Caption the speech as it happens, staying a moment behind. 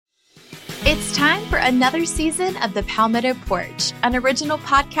It's time for another season of The Palmetto Porch, an original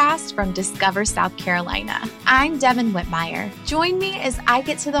podcast from Discover South Carolina. I'm Devin Whitmire. Join me as I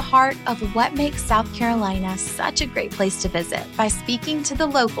get to the heart of what makes South Carolina such a great place to visit by speaking to the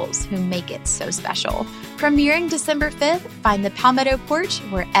locals who make it so special. Premiering December 5th, find The Palmetto Porch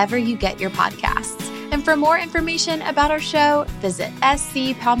wherever you get your podcasts. And for more information about our show, visit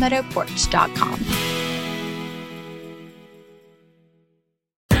scpalmettoporch.com.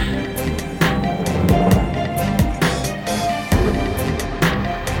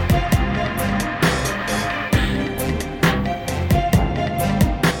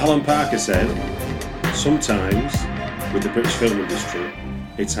 Alan Parker said, sometimes with the British film industry,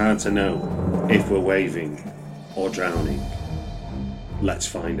 it's hard to know if we're waving or drowning. Let's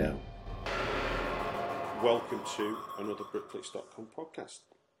find out. Welcome to another BritFlix.com podcast.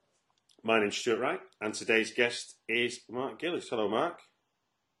 My name's Stuart Wright, and today's guest is Mark Gillis. Hello, Mark.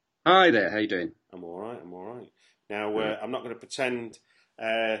 Hi there, how you doing? I'm all right. Now, I'm not going to pretend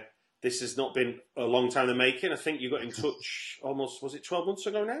this has not been a long time in the making. I think you got in touch almost, was it 12 months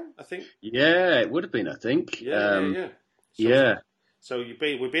ago now, I think? Yeah, it would have been, I think. Yeah. So we've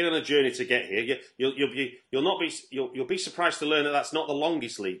been on a journey to get here. You'll be surprised to learn that that's not the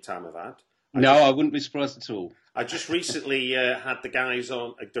longest lead time I've had. I wouldn't be surprised at all. I just recently had the guys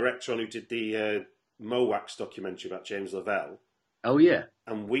on, a director on who did the Mowax documentary about James Lavelle. Oh, yeah.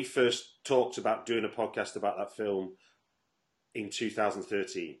 And we first talked about doing a podcast about that film in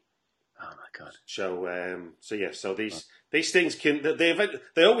 2013. Oh my God! So these things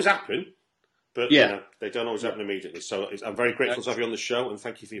they always happen, but they don't always happen immediately. So I'm very grateful to have you on the show, and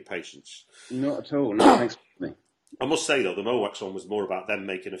thank you for your patience. Not at all. No, thanks for me. I must say though, the Mowax one was more about them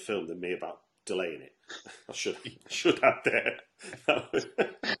making a film than me about delaying it. I should add there.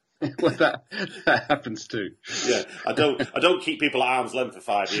 Well, that happens too. Yeah, I don't keep people at arm's length for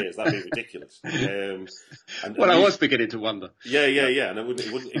 5 years. That'd be ridiculous. I was beginning to wonder. Yeah, and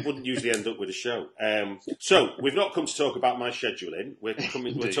it wouldn't usually end up with a show. So we've not come to talk about my scheduling. We're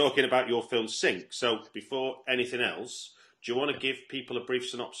talking about your film Sync. So before anything else, do you want to give people a brief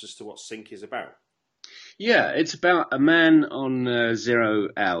synopsis to what Sync is about? Yeah, it's about a man on 0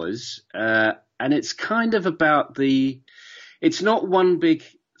 hours, and it's kind of about it's not one big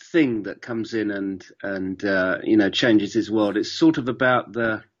thing that comes in and changes his world. It's sort of about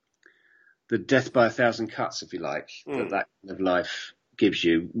the death by 1,000 cuts, if you like, that kind of life gives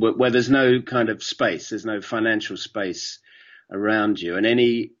you, where there's no kind of space, there's no financial space around you, and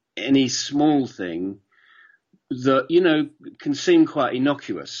any small thing that can seem quite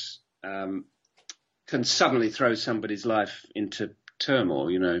innocuous can suddenly throw somebody's life into turmoil,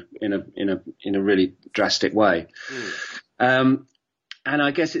 in a really drastic way. And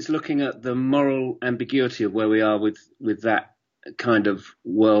I guess it's looking at the moral ambiguity of where we are with that kind of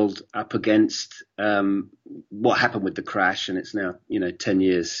world up against what happened with the crash, and it's now 10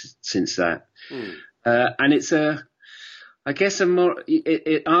 years since that. And it's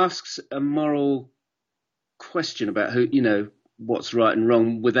it asks a moral question about what's right and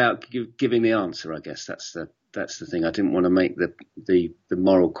wrong without giving the answer. I guess that's the thing. I didn't want to make the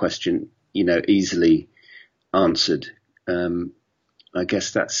moral question easily answered. I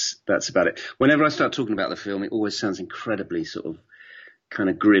guess that's about it. Whenever I start talking about the film, it always sounds incredibly sort of kind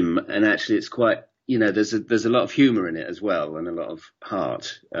of grim, and actually it's quite, there's a lot of humour in it as well, and a lot of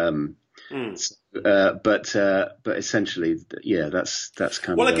heart. But essentially, that's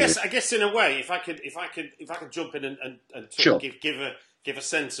kind of. Well, I guess in a way, if I could jump in and sure. give a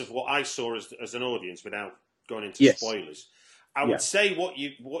sense of what I saw as an audience without going into spoilers. I would say what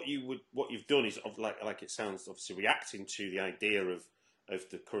you've done is like it sounds, obviously reacting to the idea of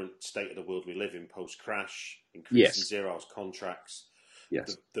the current state of the world we live in post crash, increasing 0 hours contracts.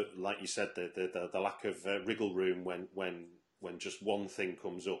 Yes. Like you said, the lack of wriggle room when just one thing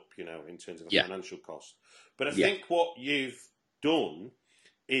comes up, in terms of a financial cost. But I think what you've done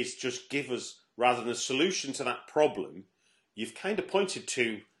is just give us, rather than a solution to that problem, you've kind of pointed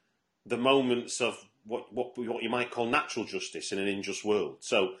to the moments of what you might call natural justice in an unjust world.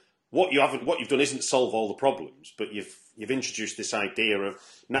 So what you've done isn't solve all the problems, but you've introduced this idea of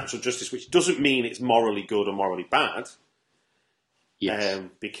natural justice, which doesn't mean it's morally good or morally bad. Yes.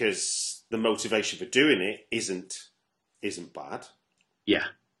 Because the motivation for doing it isn't bad. Yeah.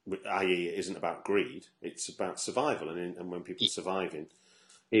 I.e., it isn't about greed. It's about survival, and when people are surviving,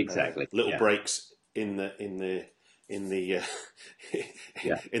 exactly, little breaks in the in the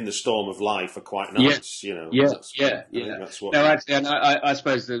storm of life are quite nice, That's what. No, actually, and I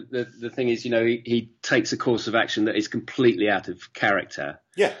suppose the thing is, he takes a course of action that is completely out of character.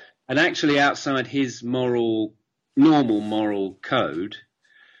 Yeah. And actually outside his normal moral code,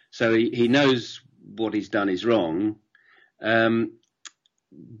 So he knows what he's done is wrong, but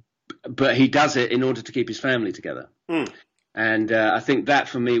he does it in order to keep his family together. And I think that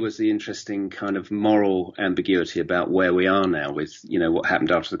for me was the interesting kind of moral ambiguity about where we are now with, what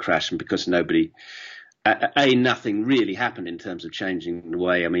happened after the crash. And because nothing really happened in terms of changing the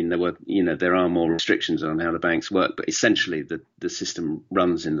way. I mean, there are more restrictions on how the banks work, but essentially the system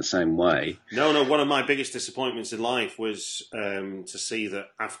runs in the same way. No. One of my biggest disappointments in life was to see that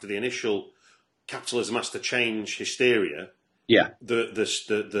after the initial capitalism has to change hysteria,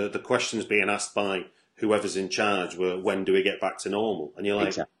 the questions being asked by whoever's in charge were, when do we get back to normal? And you're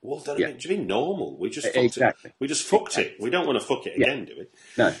like, well, do you mean normal? We just fucked it. We just fucked it. We don't want to fuck it again, do we?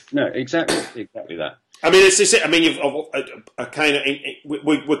 No, exactly that. I mean, it's. I mean,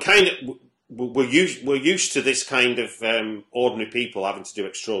 we're used to this kind of ordinary people having to do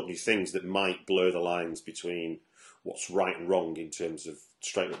extraordinary things that might blur the lines between what's right and wrong in terms of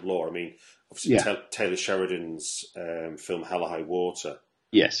straight up law. I mean, obviously Taylor Sheridan's film Hell or High Water.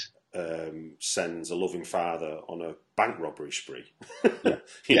 Yes. Sends a loving father on a bank robbery spree, to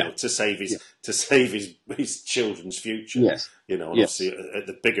save his children's future. Yes. And obviously at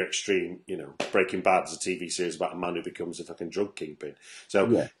the bigger extreme, Breaking Bad is a TV series about a man who becomes a fucking drug kingpin.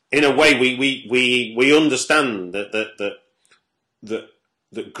 So in a way, we understand that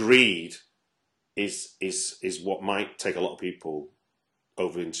greed is what might take a lot of people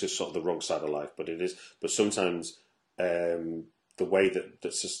over into sort of the wrong side of life, but it is. But sometimes. The way that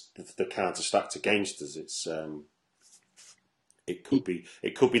the cards are stacked against us, it could be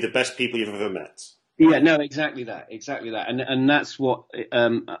the best people you've ever met. Yeah, no, exactly that, and that's what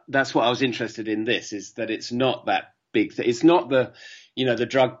I was interested in. This is that it's not that big. It's not the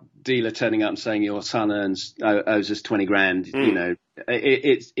drug dealer turning up and saying your son owes us 20 grand.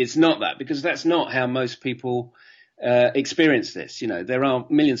 It's not that, because that's not how most people experience this. There are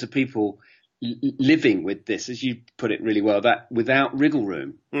millions of people living with this, as you put it really well, that without wriggle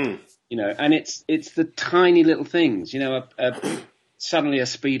room, and it's the tiny little things, suddenly a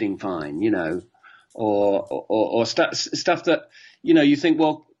speeding fine, or stuff that, you think,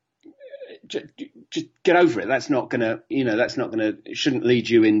 well, just get over it. That's not gonna, it shouldn't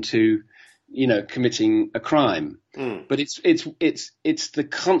lead you into, committing a crime. But it's the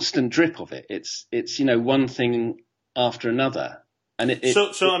constant drip of it. It's one thing after another.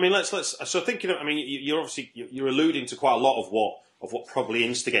 So I mean, let's thinking of, I mean, you're obviously you're alluding to quite a lot of what probably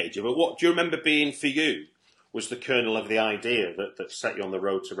instigated you. But what do you remember being for you was the kernel of the idea that set you on the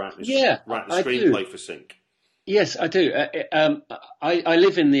road to write the screenplay for Sync? Yes, I do. I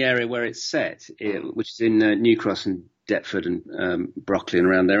live in the area where it's set, which is in New Cross and Deptford and Brockley and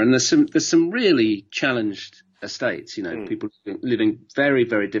around there. And there's some really challenged estates, people living very,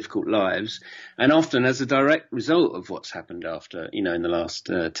 very difficult lives, and often as a direct result of what's happened after, in the last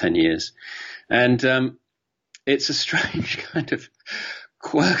 10 years. And it's a strange kind of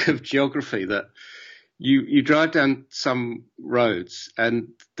quirk of geography that you drive down some roads and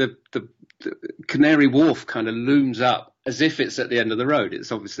the Canary Wharf kind of looms up as if it's at the end of the road.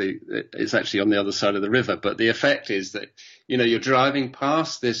 It's actually on the other side of the river, but the effect is that, you're driving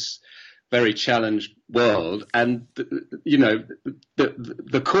past this very challenged world, and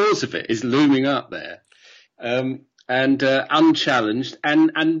the cause of it is looming up there, and unchallenged.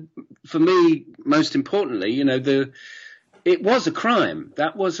 And for me, most importantly, it was a crime.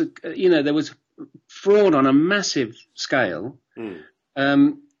 That was there was fraud on a massive scale.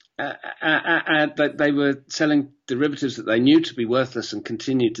 That they were selling derivatives that they knew to be worthless and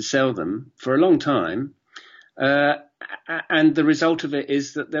continued to sell them for a long time. And the result of it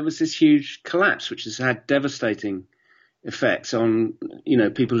is that there was this huge collapse, which has had devastating effects on,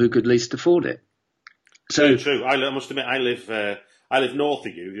 people who could least afford it. So true. I must admit, I live north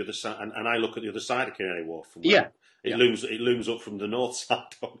of you, the other side, and I look at the other side of Canary Wharf. It looms up from the north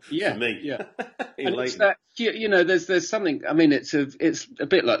side for me. Yeah. And it's that, there's something. I mean, it's a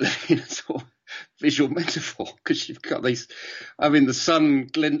bit like sort of visual metaphor, because you've got these. I mean, the sun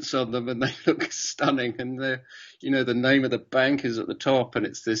glints on them and they look stunning, and the name of the bank is at the top, and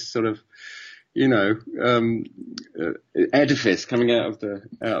it's this sort of edifice coming out of the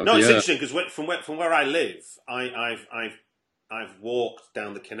it's interesting, because from where I live, I've walked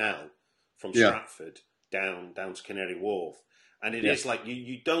down the canal from Stratford down to Canary Wharf, and it is like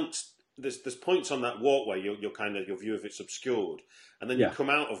you don't. There's points on that walkway your view of it's obscured, and then you come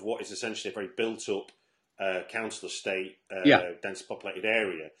out of what is essentially a very built up council estate, densely populated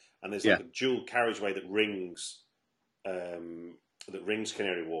area, and there's like a dual carriageway that rings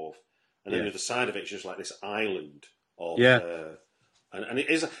Canary Wharf, and then the other side of it is just like this island of and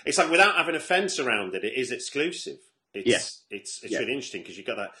it's like, without having a fence around it, it is exclusive. it's really interesting because you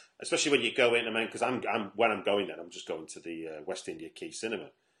got that, especially when you go in. I mean, because when I'm going, then I'm just going to the West India Quay Cinema,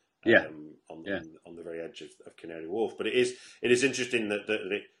 on the very edge of Canary Wharf. But it is interesting that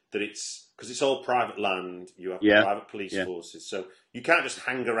it's because it's all private land. You have private police forces, so you can't just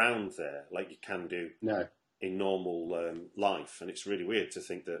hang around there like you can do in normal life. And it's really weird to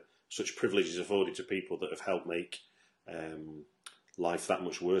think that such privileges are afforded to people that have helped make life that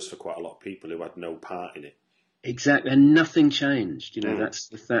much worse for quite a lot of people who had no part in it. Exactly, and nothing changed. That's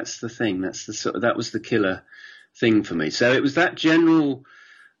the thing. That's that was the killer thing for me. So it was that general.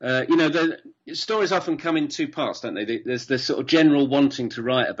 The stories often come in two parts, don't they? There's this sort of general wanting to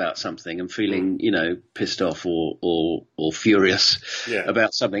write about something and feeling, pissed off or furious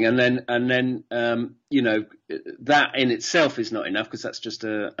about something, and then that in itself is not enough because that's just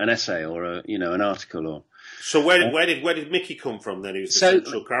an essay or an article or. So where did Mickey come from then? He was the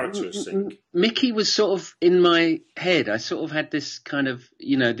central character of Sync. Mickey was sort of in my head. I sort of had this kind of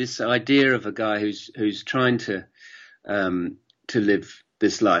this idea of a guy who's trying to live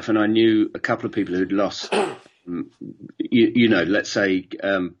this life, and I knew a couple of people who'd lost, let's say,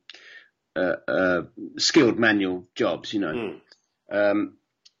 skilled manual jobs, and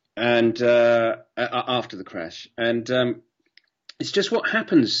after the crash, and it's just what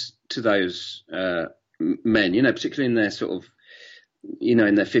happens to those men, particularly in their sort of,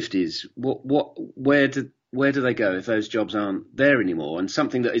 in their 50s. Where do they go if those jobs aren't there anymore? And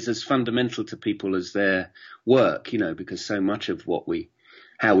something that is as fundamental to people as their work, because so much of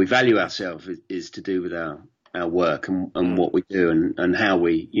how we value ourselves is to do with our work and what we do and how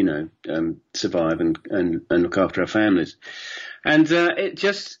we, survive and look after our families. And it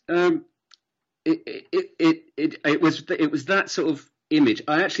just it was that sort of image.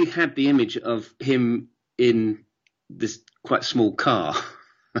 I actually had the image of him in this quite small car,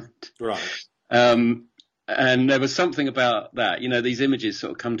 right? And there was something about that. These images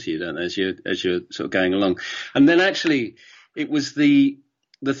sort of come to you, don't they, as you're sort of going along. And then actually, it was the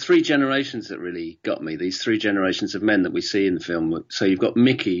three generations that really got me. These three generations of men that we see in the film. So you've got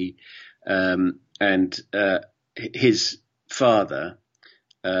Mickey and his father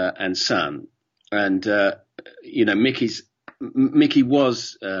and son, and Mickey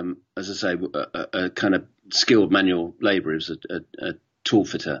was, as I say, a kind of skilled manual labourer, as a tool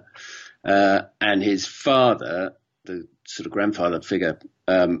fitter, and his father, the sort of grandfather figure,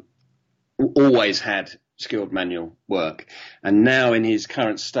 always had skilled manual work, and now in his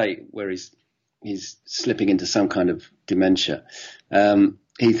current state, where he's slipping into some kind of dementia,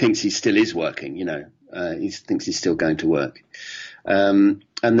 he thinks he still is working. He thinks he's still going to work, and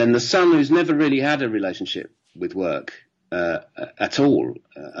then the son, who's never really had a relationship with work at all,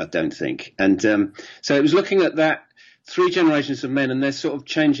 I don't think. And so it was looking at that three generations of men and their sort of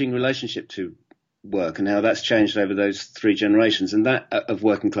changing relationship to work and how that's changed over those three generations, and that of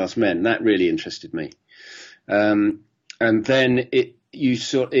working class men, that really interested me. And then you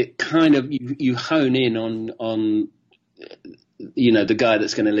hone in on the guy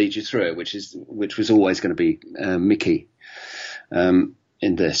that's going to lead you through it, which was always going to be Mickey in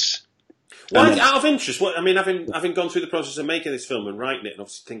this. Out of interest, having gone through the process of making this film and writing it, and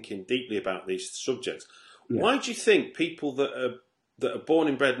obviously thinking deeply about these subjects, why do you think people that are born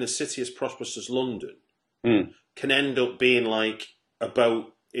and bred in a city as prosperous as London can end up being like a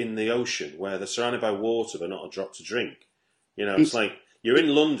boat in the ocean where they're surrounded by water but not a drop to drink? It's like you're in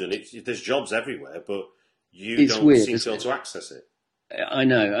London, there's jobs everywhere, but you don't weird, seem to be able to access it. I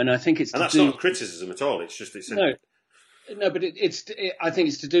know, and I think that's not criticism at all. It's just No, but I think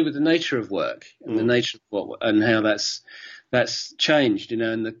it's to do with the nature of work and the nature of and how that's changed,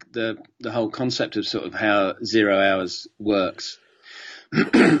 and the whole concept of sort of how 0 hours works.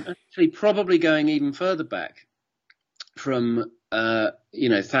 Actually, probably going even further back from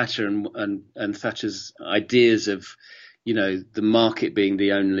Thatcher and Thatcher's ideas of the market being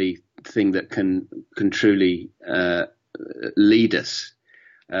the only thing that can truly lead us.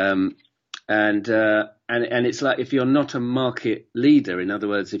 And it's like, if you're not a market leader, in other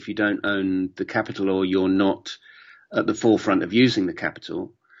words, if you don't own the capital or you're not at the forefront of using the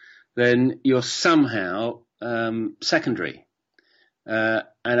capital, then you're somehow secondary. And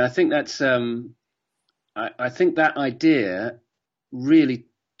I think that's I think that idea really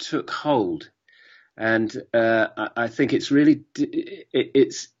took hold, and I think it's really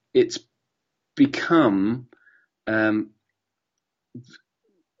it's become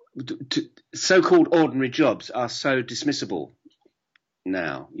so-called ordinary jobs are so dismissible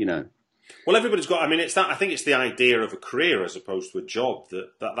now, Well, everybody's got. It's that. I think it's the idea of a career as opposed to a job.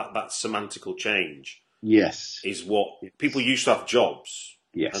 That semantical change. Yes, is what people used to have jobs.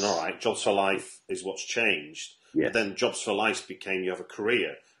 Yes, and all right, jobs for life is what's changed. But then Jobs for Life became you have a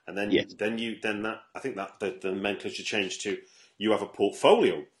career, and then I think that the nomenclature changed to you have a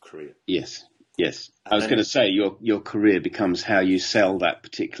portfolio career. Yes. I was going to say your career becomes how you sell that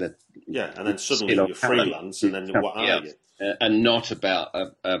particular. Yeah, and then suddenly you're freelance, and then what are you? And not about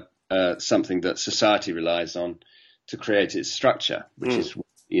something that society relies on to create its structure, which is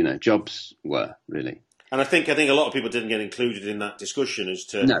jobs were really. And I think a lot of people didn't get included in that discussion as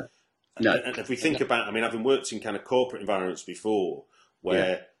to no. And if we think about, I mean, having worked in kind of corporate environments before,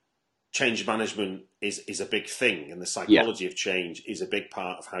 where change management is a big thing, and the psychology of change is a big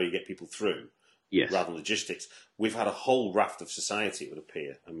part of how you get people through. Yes. Rather than logistics. We've had a whole raft of society, it would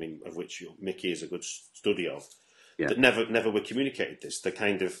appear, I mean, of which Mickey is a good study of, that never were communicated this. The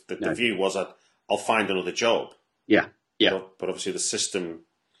kind of, the view was, I'll find another job. Yeah. But obviously the system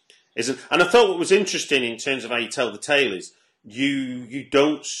isn't. And I thought what was interesting in terms of how you tell the tale is, you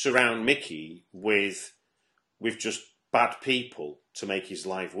don't surround Mickey with just bad people to make his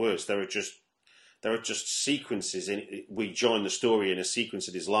life worse. There are just sequences we join the story in a sequence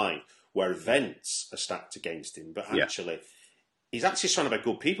of his life where events are stacked against him, but actually, he's actually surrounded by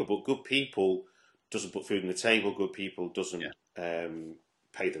good people, but good people doesn't put food on the table, good people doesn't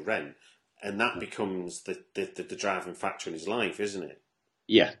pay the rent, and that becomes the driving factor in his life, isn't it?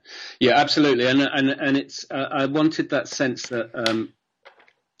 Yeah, absolutely, and it's I wanted that sense that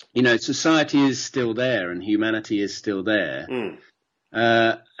society is still there and humanity is still there,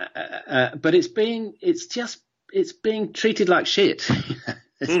 but it's being treated like shit.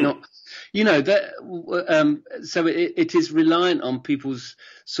 It's not. So it is reliant on people's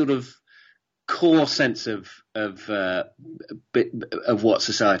sort of core sense of what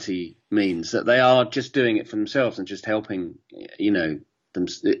society means, that they are just doing it for themselves and just helping,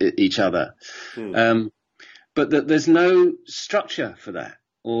 each other. But that there's no structure for that,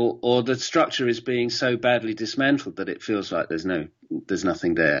 or the structure is being so badly dismantled that it feels like there's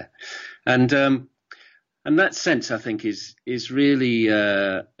nothing there. And that sense, I think, is really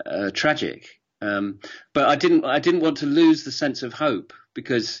tragic. But I didn't want to lose the sense of hope,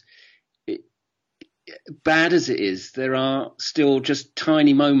 because bad as it is, there are still just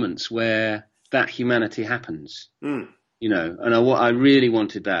tiny moments where that humanity happens. And I really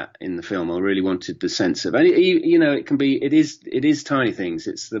wanted that in the film. I really wanted the sense of, and it is tiny things.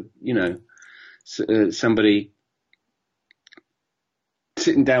 It's somebody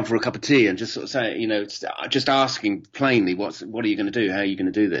sitting down for a cup of tea and just sort of saying, just asking plainly, what are you going to do? How are you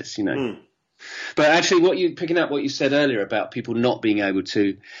going to do this? But actually, picking up what you said earlier about people not being able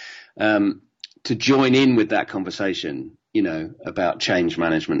to join in with that conversation, about change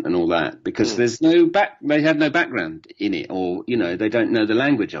management and all that, because they have no background in it, or, they don't know the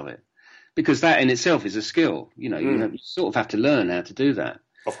language of it, because that in itself is a skill. You sort of have to learn how to do that.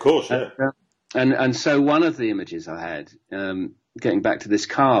 Of course, yeah. And so one of the images I had, getting back to this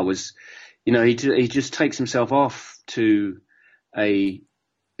car, was, he just takes himself off to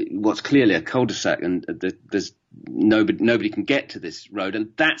what's clearly a cul-de-sac, and there's nobody can get to this road,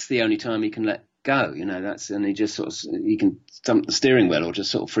 and that's the only time he can let go. And he just he can stump the steering wheel or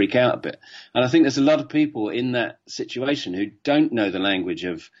just sort of freak out a bit. And I think there's a lot of people in that situation who don't know the language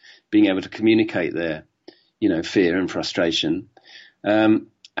of being able to communicate their, fear and frustration.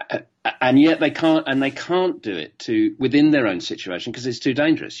 And yet they can't do it within their own situation, because it's too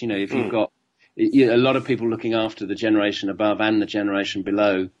dangerous. If you've got a lot of people looking after the generation above and the generation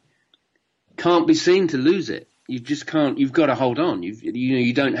below, can't be seen to lose it. You just can't. You've got to hold on.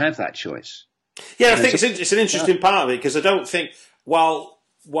 You don't have that choice. Yeah, I think it's an interesting part of it, because I don't think while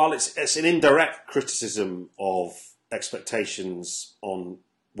it's an indirect criticism of expectations on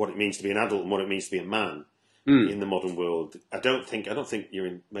what it means to be an adult and what it means to be a man. In the modern world, I don't think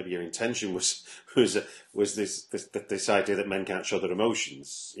your intention was this idea that men can't show their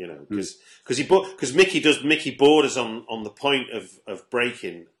emotions, because Mickey borders on the point of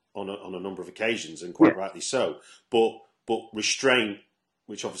breaking on a number of occasions, and quite rightly so. But restraint,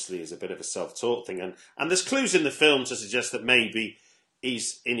 which obviously is a bit of a self-taught thing, and there's clues in the film to suggest that maybe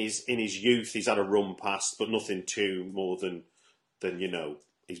he's in his youth he's had a run past, but nothing too more than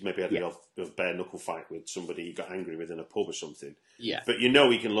he's maybe had a bare knuckle fight with somebody he got angry with in a pub or something. Yeah. But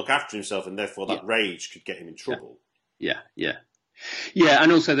he can look after himself, and therefore that rage could get him in trouble. Yeah. Yeah,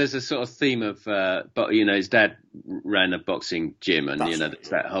 and also there's a sort of theme of, his dad ran a boxing gym, and there's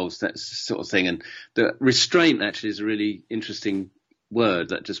that whole sort of thing. And the restraint actually is a really interesting word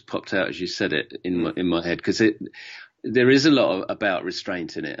that just popped out as you said it in my head, because there is a lot about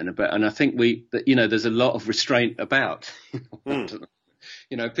restraint in it, and I think there's a lot of restraint about.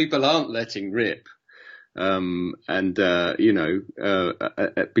 People aren't letting rip. because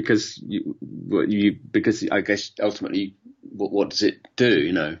I guess ultimately, what does it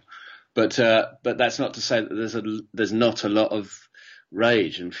do, But that's not to say that there's not a lot of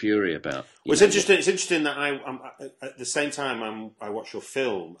rage and fury about. Well, it's interesting that I'm at the same time I watch your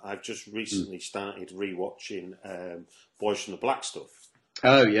film. I've just recently started rewatching Boys from the Black Stuff.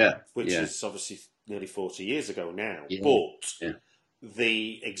 Oh yeah, which is obviously nearly 40 years ago now, but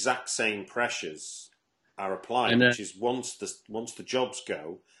the exact same pressures are applied, which is once the jobs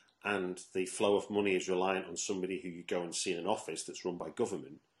go and the flow of money is reliant on somebody who you go and see in an office that's run by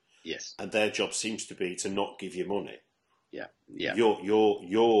government. Yes, and their job seems to be to not give you money. Yeah, yeah.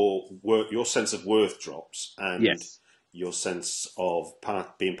 Your sense of worth drops, and your sense of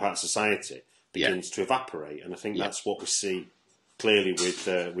being part of society begins to evaporate. And I think that's what we see clearly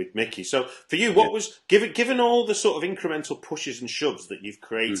with Mickey. So for you, what was given all the sort of incremental pushes and shoves that you've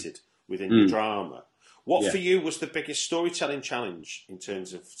created within your drama? What for you was the biggest storytelling challenge in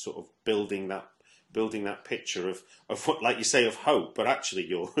terms of sort of building that picture of what, like you say, of hope, but actually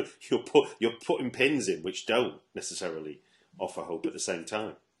you're putting pins in which don't necessarily offer hope at the same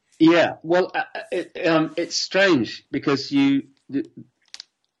time. Yeah, well, it's strange because you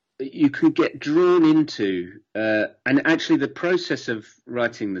can get drawn into, and actually the process of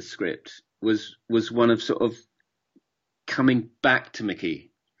writing the script was one of sort of coming back to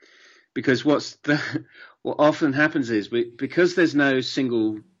Mickey, because what often happens is because there's no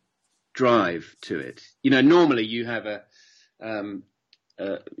single drive to it. Normally you have a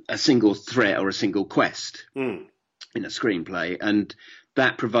single threat or a single quest in a screenplay, and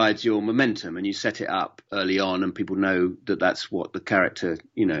that provides your momentum, and you set it up early on, and people know that that's what the character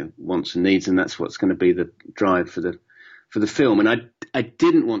wants and needs, and that's what's going to be the drive for the film. And I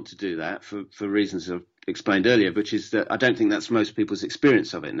didn't want to do that for reasons I've explained earlier, which is that I don't think that's most people's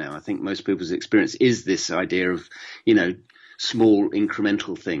experience of it now. I think most people's experience is this idea of small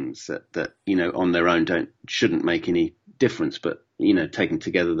incremental things that on their own shouldn't make any difference, but taken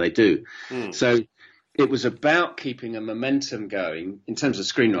together they do. So it was about keeping a momentum going in terms of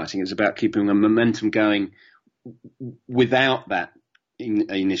screenwriting. It's about keeping a momentum going without that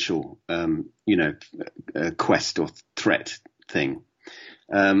initial quest or threat thing,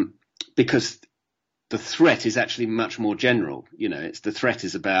 because the threat is actually much more general. The threat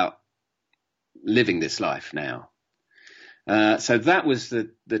is about living this life now. So that was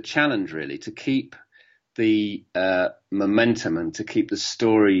the challenge, really, to keep the momentum and to keep the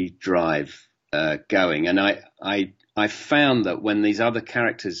story drive going. And I found that when these other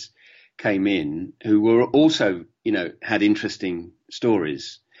characters came in, who were also had interesting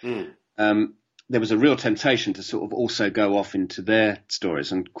stories, there was a real temptation to sort of also go off into their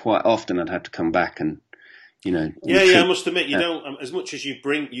stories, and quite often I'd have to come back and I must admit, as much as you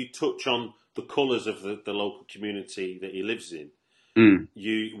touch on the colours of the local community that he lives in,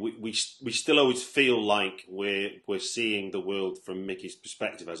 we still always feel like we're seeing the world from Mickey's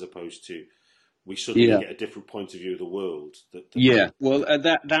perspective, as opposed to we suddenly get a different point of view of the world. Well,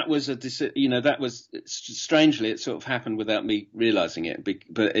 that was strangely, it sort of happened without me realising it,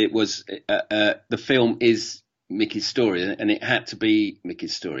 but it was the film is Mickey's story, and it had to be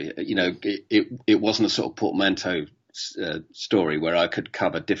Mickey's story. It wasn't a sort of portmanteau story where I could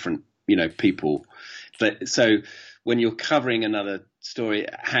cover different people. But so when you're covering another story,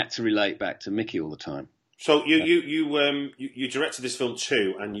 it had to relate back to Mickey all the time. So you directed this film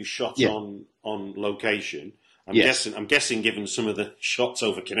too, and you shot on location. I'm guessing, given some of the shots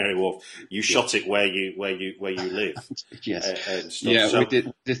over Canary Wharf, you shot it where you live. Yes,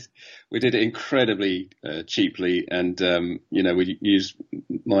 we did it incredibly cheaply, and we used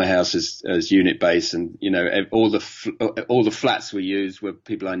my house as unit base, and all the flats we used were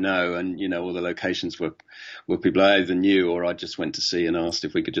people I know, and all the locations were people I either knew or I just went to see and asked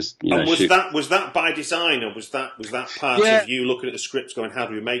if we could just and was shoot. Was that by design, or was that part of you looking at the scripts going, how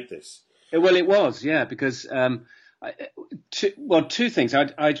do we make this? Well, it was, because two things.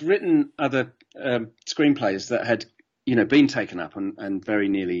 I'd written other screenplays that had been taken up and very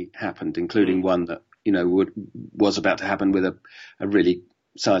nearly happened, including one that was about to happen with a really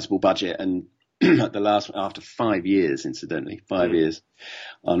sizable budget, and at the last, after 5 years, incidentally, 5 years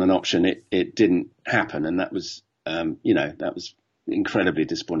on an option, it didn't happen, and that was that was incredibly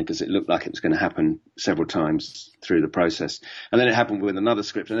disappointing, because it looked like it was going to happen several times through the process. And then it happened with another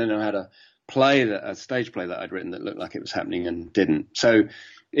script, and then I had a stage play that I'd written that looked like it was happening and didn't. So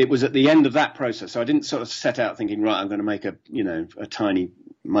it was at the end of that process. So I didn't sort of set out thinking, right, I'm going to make a tiny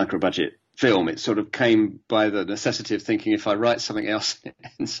micro budget film. It sort of came by the necessity of thinking if I write something else and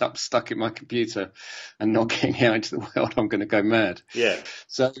it ends up stuck in my computer and not getting out into the world, I'm going to go mad. Yeah.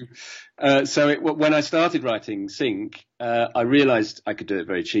 So when I started writing Sync, I realized I could do it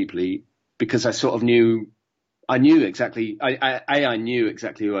very cheaply because I sort of knew exactly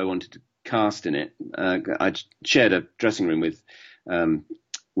who I wanted to cast in it. I shared a dressing room with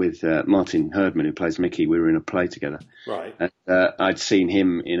Martin Herdman, who plays Mickey. We were in a play together. Right. And, I'd seen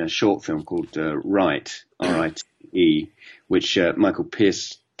him in a short film called Right, R-I-T-E, which Michael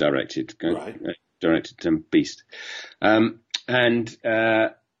Pearce directed. Right. Directed Beast. And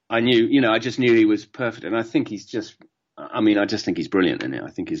I knew, I just knew he was perfect. And I think he's just, I just think he's brilliant in it. I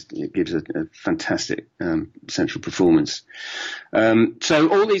think it gives a fantastic central performance. So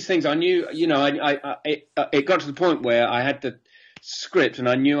all these things I knew, it got to the point where I had the script and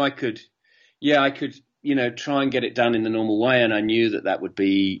I knew I could, try and get it done in the normal way. And I knew that would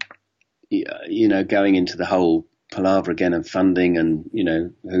be, going into the whole palaver again of funding and,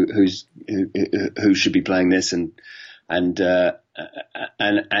 who should be playing this and do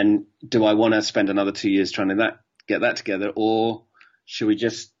I want to spend another 2 years trying to get that together, or should we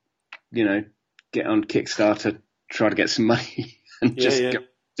just, get on Kickstarter, try to get some money and go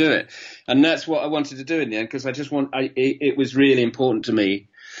do it? And that's what I wanted to do in the end, because I just it was really important to me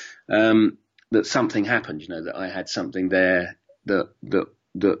that something happened, that I had something there that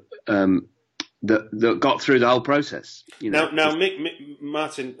got through the whole process. Now,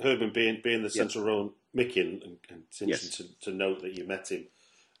 Martin Herdman being the central role, Mickey, and it's interesting to note that you met him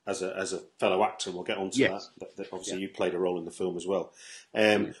as a fellow actor, and we'll get on to that obviously you played a role in the film as well.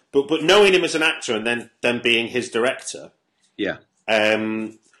 But knowing him as an actor and then being his director,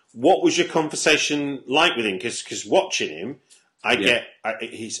 what was your conversation like with him? Because watching him,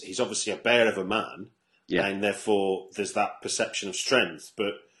 he's obviously a bear of a man, and therefore there's that perception of strength.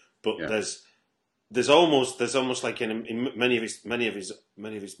 But there's almost like in many of his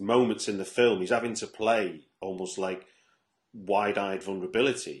moments in the film, he's having to play almost like wide-eyed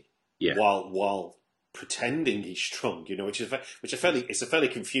vulnerability, while pretending he's strong, which is a fairly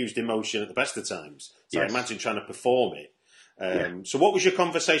confused emotion at the best of times. So I imagine trying to perform it. So what was your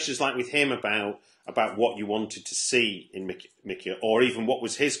conversations like with him about what you wanted to see in Mickey, or even what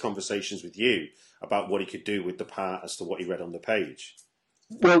was his conversations with you about what he could do with the part as to what he read on the page?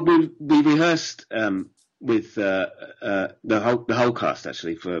 Well, we rehearsed with the whole cast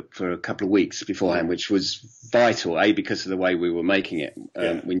actually for a couple of weeks beforehand, which was vital. Because of the way we were making it,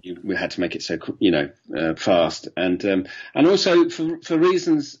 we had to make it so fast, and also for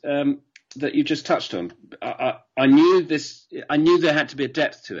reasons that you just touched on. I knew there had to be a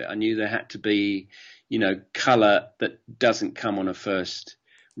depth to it. I knew there had to be colour that doesn't come on a first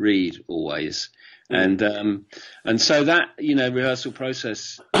read always. And so that rehearsal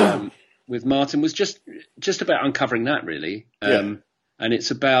process with Martin was just about uncovering that, really. And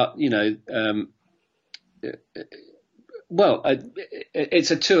it's about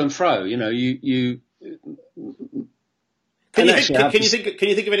it's a to and fro. Can you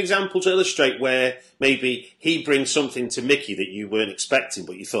think of an example to illustrate where maybe he brings something to Mickey that you weren't expecting,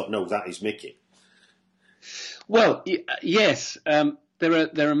 but you thought, no, that is Mickey? Well, yes.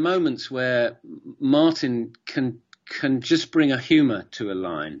 There are moments where Martin can just bring a humour to a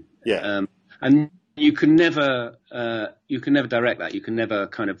line, and you can never direct that. You can never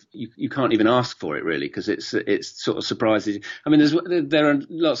you can't even ask for it really, because it's sort of surprises. I mean, there are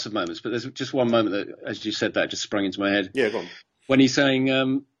lots of moments, but there's just one moment that, as you said, that just sprung into my head. Yeah, go on. When he's saying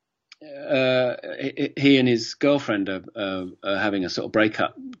he and his girlfriend are having a sort of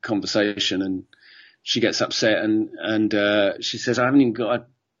breakup conversation, and she gets upset and she says, I haven't even got a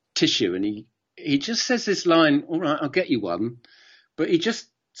tissue. And he just says this line, all right, I'll get you one. But he just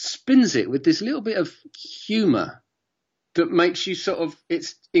spins it with this little bit of humour that makes you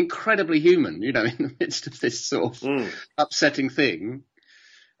it's incredibly human, in the midst of this sort of upsetting thing.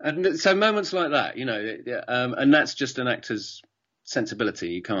 And so moments like that, and that's just an actor's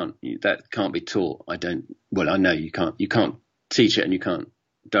sensibility. That can't be taught. I know you can't teach it and you can't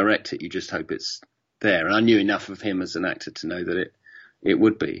direct it. You just hope it's there. And I knew enough of him as an actor to know that it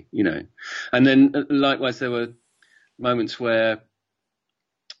would be, And then likewise, there were moments where,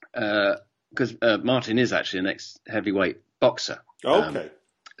 because Martin is actually an ex-heavyweight boxer. Okay.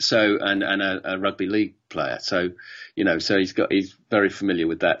 And a rugby league player. So, so he's very familiar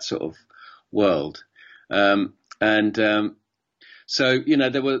with that sort of world. So,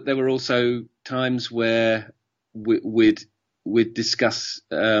 there were also times where we'd discuss,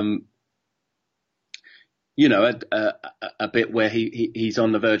 a bit where he's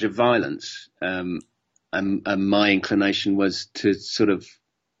on the verge of violence, and my inclination was to sort of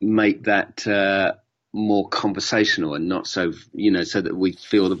make that more conversational and not so, so that we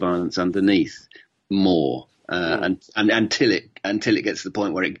feel the violence underneath more, and until it gets to the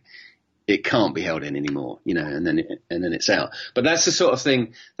point where it can't be held in anymore, and then it's out. But that's the sort of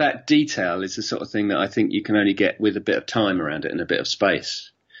thing, that detail is the sort of thing that I think you can only get with a bit of time around it and a bit of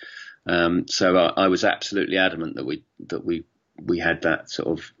space. So I was absolutely adamant that we had that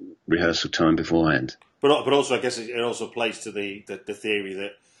sort of rehearsal time beforehand. But also, I guess it also plays to the theory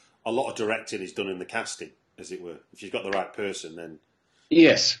that a lot of directing is done in the casting, as it were. If you've got the right person, then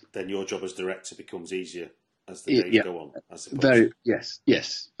yes, then your job as director becomes easier as the days go on. I suppose.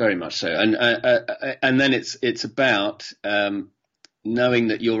 Very much so. And then it's about knowing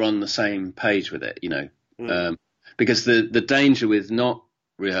that you're on the same page with it, because the danger with not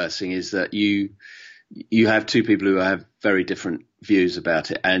rehearsing is that you have two people who have very different views about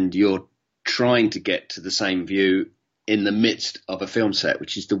it, and you're trying to get to the same view in the midst of a film set,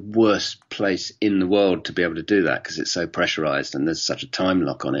 which is the worst place in the world to be able to do that because it's so pressurized and there's such a time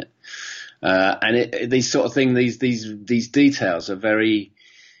lock on it. And these sort of things, these details are very,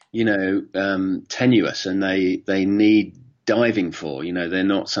 tenuous, and they need diving for. They're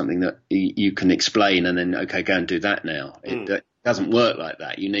not something that you can explain and then, okay, go and do that now. It doesn't work like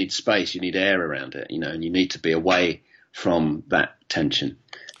that. You need space, you need air around it, and you need to be away from that tension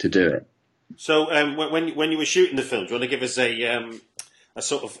to do it. So when you were shooting the film, do you want to give us a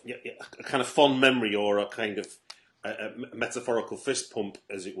sort of a kind of fond memory or a kind of a metaphorical fist pump,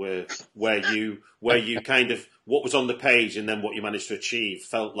 as it were, where you kind of what was on the page and then what you managed to achieve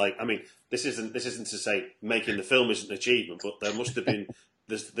felt like? I mean, this isn't to say making the film isn't an achievement, but there must have been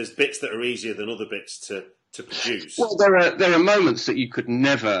there's bits that are easier than other bits to produce. Well, there are moments that you could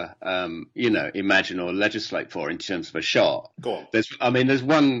never, imagine or legislate for in terms of a shot. Go on. There's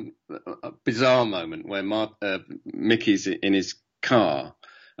one bizarre moment where Mickey's in his car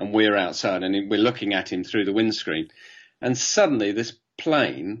and we're outside and we're looking at him through the windscreen, and suddenly this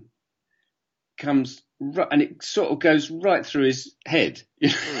plane comes and it sort of goes right through his head.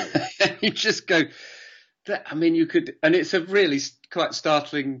 And you just go. You could, and it's a really quite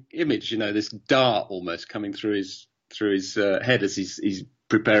startling image, this dart almost coming through his head as he's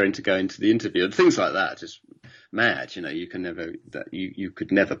preparing to go into the interview, and things like that. Just mad, you can never you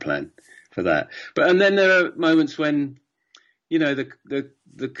could never plan for that. And then there are moments when,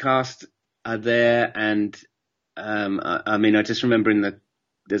 the cast are there, and I just remember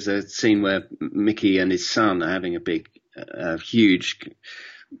there's a scene where Mickey and his son are having a big, huge.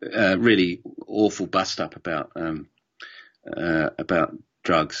 Really awful bust up about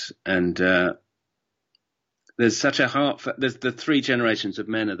drugs, and there's such a there's the three generations of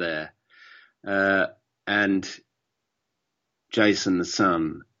men are there, and Jason the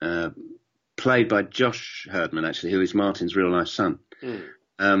son, played by Josh Herdman actually, who is Martin's real life son, and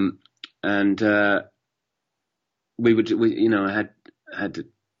I had to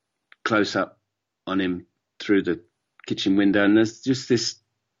close up on him through the kitchen window, and there's just this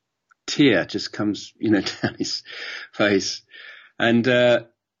tear just comes, down his face, and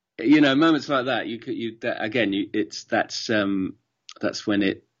moments like that. That's when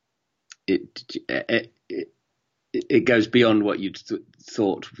it goes beyond what you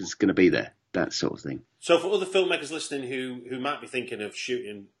thought was going to be there. That sort of thing. So, for other filmmakers listening who might be thinking of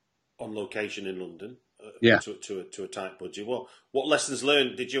shooting on location in London, to a tight budget, what lessons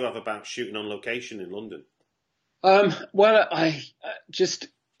learned did you have about shooting on location in London? Well,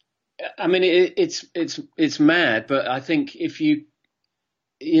 it's mad, but I think if you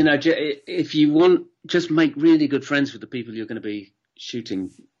want, just make really good friends with the people you're going to be shooting,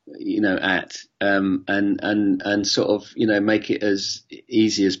 at, and sort of, make it as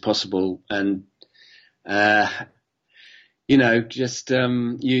easy as possible. And,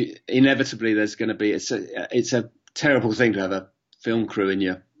 inevitably there's going to be, it's a terrible thing to have a film crew in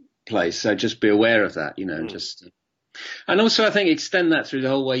your place. So just be aware of that, and also, I think extend that through the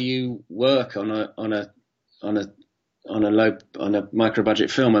whole way you work on a micro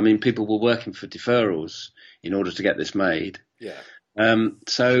budget film. People were working for deferrals in order to get this made. Yeah.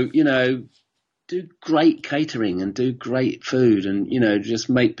 So do great catering and do great food, and just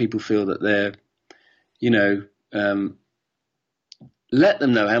make people feel that they're, let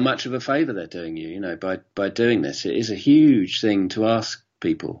them know how much of a favour they're doing you. By doing this. It is a huge thing to ask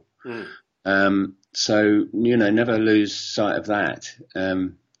people. So, never lose sight of that.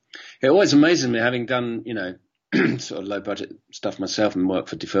 It always amazes me, having done, sort of low budget stuff myself and worked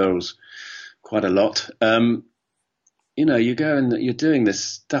for deferrals quite a lot. You go and you're doing this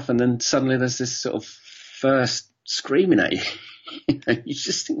stuff, and then suddenly there's this sort of first screaming at you. You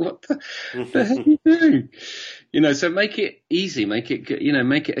just think, what the hell are you doing? So make it easy, make it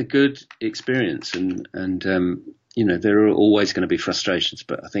a good experience, and there are always going to be frustrations,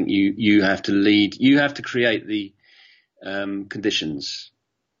 but I think you have to lead, you have to create the conditions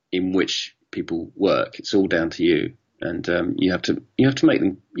in which people work. It's all down to you, and you have to make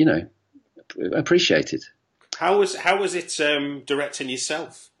them appreciated. How was it directing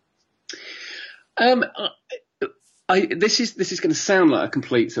yourself? This is going to sound like a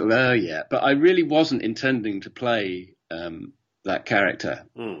complete sort of but I really wasn't intending to play that character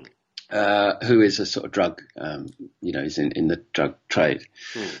who is a sort of drug, he's in the drug trade,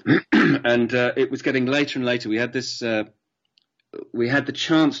 and it was getting later and later. We had this, we had the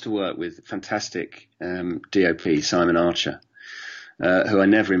chance to work with fantastic DOP Simon Archer, who I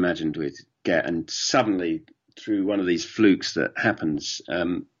never imagined we'd get, and suddenly through one of these flukes that happens,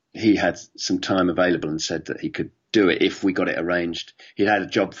 he had some time available and said that he could do it if we got it arranged. He'd had a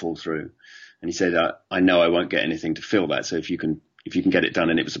job fall through, and he said, I know I won't get anything to fill that, so if you can get it done.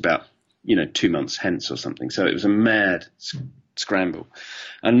 And it was about 2 months hence or something, so it was a mad scramble.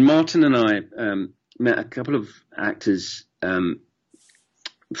 And Martin and I met a couple of actors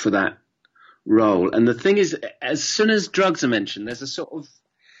for that role, and the thing is, as soon as drugs are mentioned, there's a sort of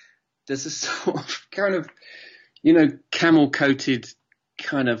kind of camel coated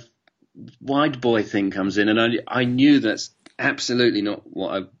kind of wide boy thing comes in, and I knew that's absolutely not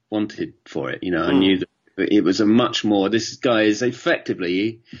what I wanted for it. I knew that it was a much more, this guy is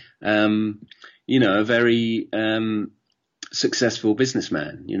effectively, a very successful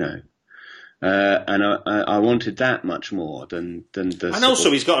businessman, and I wanted that much more than the. And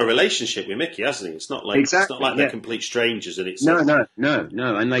also, he's got a relationship with Mickey, hasn't he? It's not like they're complete strangers, and it's no,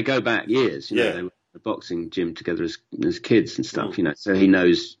 and they go back years. They were a boxing gym together as kids and stuff, so he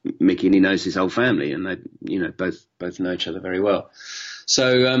knows Mickey and he knows his whole family, and they, both know each other very well.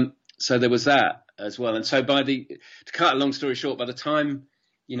 So there was that as well. And so to cut a long story short, by the time,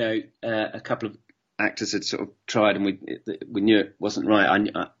 a couple of actors had sort of tried and we knew it wasn't right,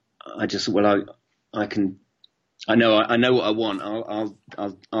 I just, I know what I want.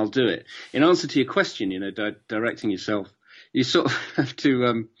 I'll do it. In answer to your question, directing yourself, you sort of have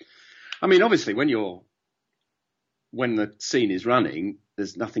to, obviously when the scene is running,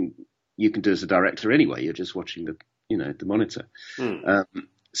 there's nothing you can do as a director anyway. You're just watching the monitor.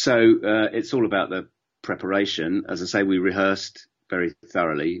 So it's all about the preparation. As I say, we rehearsed very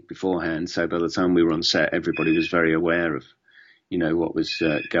thoroughly beforehand. So by the time we were on set, everybody was very aware of, what was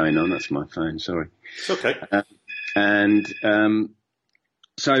going on. That's my phone. Sorry. It's okay.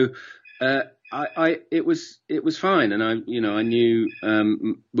 It was fine, and I knew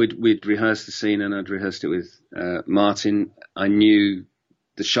we'd rehearsed the scene, and I'd rehearsed it with Martin. I knew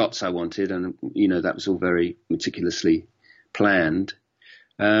the shots I wanted, and that was all very meticulously planned.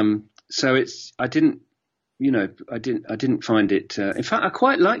 So I didn't find it. In fact, I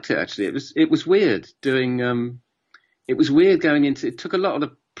quite liked it actually. It was weird doing. It was weird going into. It took a lot of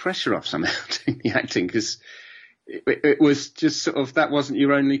the pressure off somehow doing the acting, because it was just sort of, that wasn't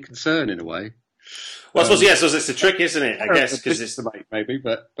your only concern in a way. Well, I suppose, so it's the trick, isn't it? I guess, because it's maybe,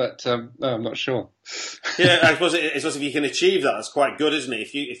 but no, I'm not sure. Yeah, I suppose if you can achieve that, that's quite good, isn't it?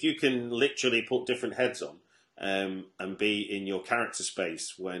 If you can literally put different heads on, and be in your character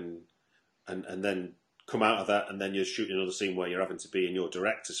space and then come out of that, and then you're shooting another scene where you're having to be in your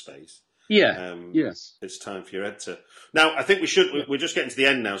director space. Yeah. Yes. It's time for your head to. Now, I think we're just getting to the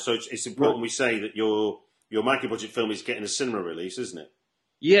end now, so it's important we say that your micro-budget film is getting a cinema release, isn't it?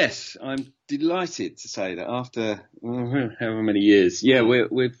 Yes, I'm delighted to say that after however many years,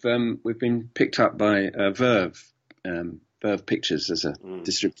 we've been picked up by Verve Pictures as a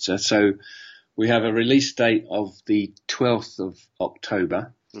distributor. So we have a release date of the 12th of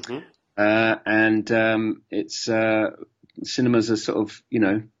October, and it's cinemas are sort of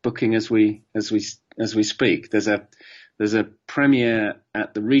booking as we speak. There's a premiere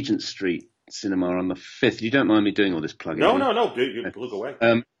at the Regent Street Cinema on the 5th. You don't mind me doing all this plugging? No. You plug away.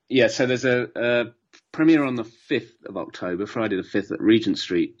 So there's a premiere on the 5th of October, Friday the 5th at Regent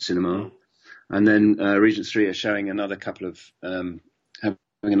Street Cinema, and then Regent Street are showing another couple of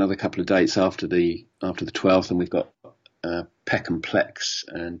dates after the 12th, and we've got Peckham Plex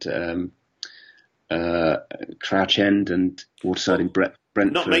and Crouch End and Waterside in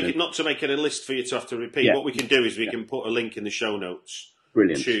Brentford. Not to make it a list for you to have to repeat. Yeah. What we can do is we can put a link in the show notes.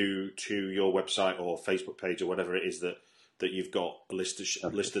 Brilliant. To your website or Facebook page or whatever it is that you've got a list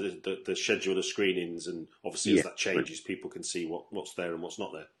of the schedule of screenings, and obviously as that changes, people can see what's there and what's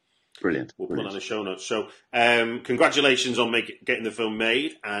not there. Brilliant. We'll put it on the show notes. So, congratulations on getting the film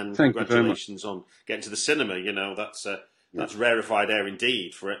made, and congratulations on getting to the cinema. You know, that's rarefied air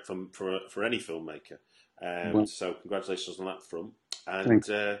indeed for any filmmaker. So, congratulations on that front. And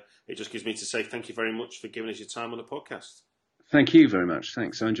it just gives me to say thank you very much for giving us your time on the podcast. Thank you very much.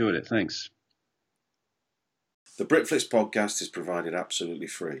 Thanks. I enjoyed it. Thanks. The Britflix podcast is provided absolutely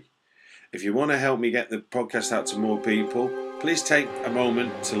free. If you want to help me get the podcast out to more people, please take a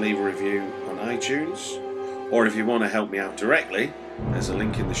moment to leave a review on iTunes. Or if you want to help me out directly, there's a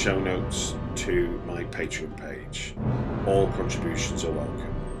link in the show notes to my Patreon page. All contributions are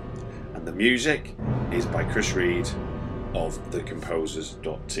welcome. And the music is by Chris Reed of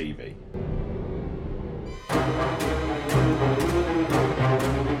thecomposers.tv.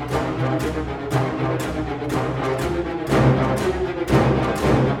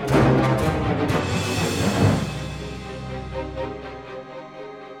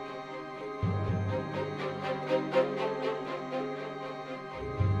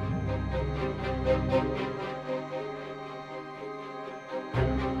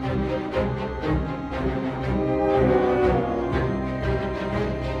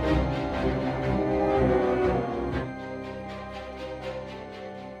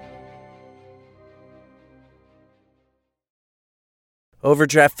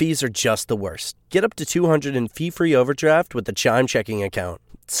 Overdraft fees are just the worst. Get up to $200 in fee-free overdraft with the Chime checking account.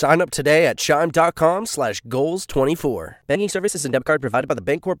 Sign up today at chime.com/goals24. Banking services and debit card provided by the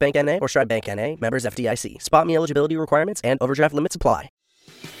Bancorp Bank N.A. or Stride Bank N.A. Members FDIC. Spot me eligibility requirements and overdraft limits apply.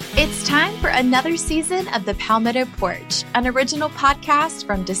 It's time for another season of The Palmetto Porch, an original podcast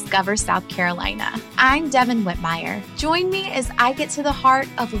from Discover South Carolina. I'm Devin Whitmire. Join me as I get to the heart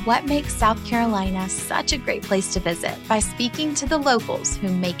of what makes South Carolina such a great place to visit by speaking to the locals who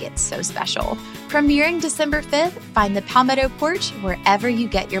make it so special. Premiering December 5th, find The Palmetto Porch wherever you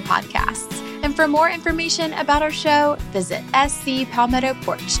get your podcasts. And for more information about our show, visit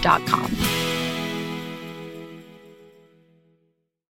scpalmettoporch.com.